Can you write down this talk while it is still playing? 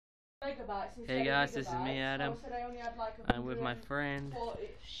Hey guys, this is me, Adam. I'm with my friend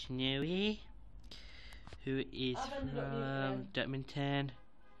Snowy, who is from Dutmontown,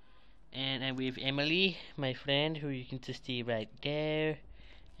 and I'm with Emily, my friend, who you can just see right there.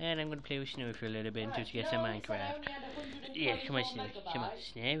 And I'm gonna play with Snowy for a little bit until she gets in Minecraft. Yeah, come on, Snowy. Come on,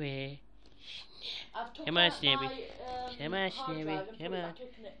 Snowy. Come on, Snowy. Come on, Snowy. Come on.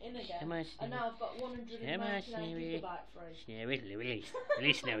 Come on, Snowy. And now I've got 199 gigabyte free. Snowy, release.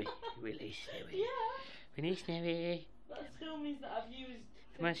 Release, Snowy. Release, Snowy. Yeah. Release, Snowy. That still means that I've used.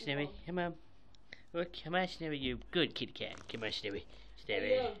 Come on, Snowy. Come on. Oh, come on, Snowy. You good kitty cat. Come on, Snowy. Snowy.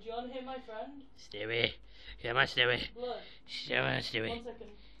 Hey, yo, do you want to hear my friend? Snowy. Come on, Snowy. Blood. Come on, Snowy. 1 second.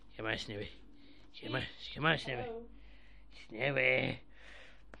 Come on, Snowy. Come on, Snowy. Snowy.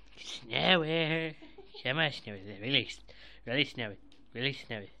 Snowy. Come on, Snowy. Release. Release, Snowy. Release,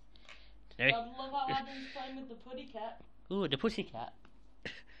 Snowy. Snowy. I love how Adam's playing with the putty cat. Ooh, the pussycat.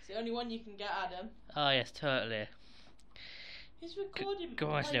 It's the only one you can get, Adam. Oh, yes, totally. He's recording. Come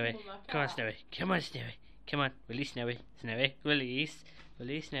on, Snowy. Come on, Snowy. Come on, Snowy. Come on. Release, Snowy. Snowy. Release.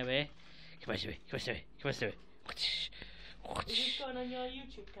 Release, Snowy. Come on, Snowy. Come on, Snowy. Come on, Snowy. Is this going on your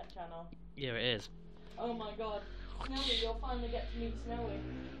YouTube channel? Yeah, it is. Oh my god. Snowy, you'll finally get to meet Snowy.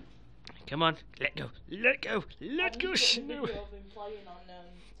 Come on, let go, let go, let go, Snowy. Video of him playing on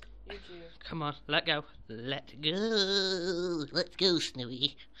YouTube. Come on, let go, let go. Let's go,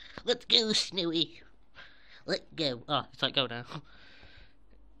 Snowy. Let's go, Snowy. Let go. Oh, it's like go now.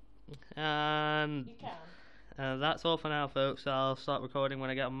 And you can. That's all for now, folks. I'll start recording when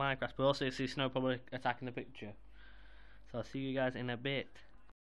I get on Minecraft. But also see Snow probably attacking the picture. So I'll see you guys in a bit.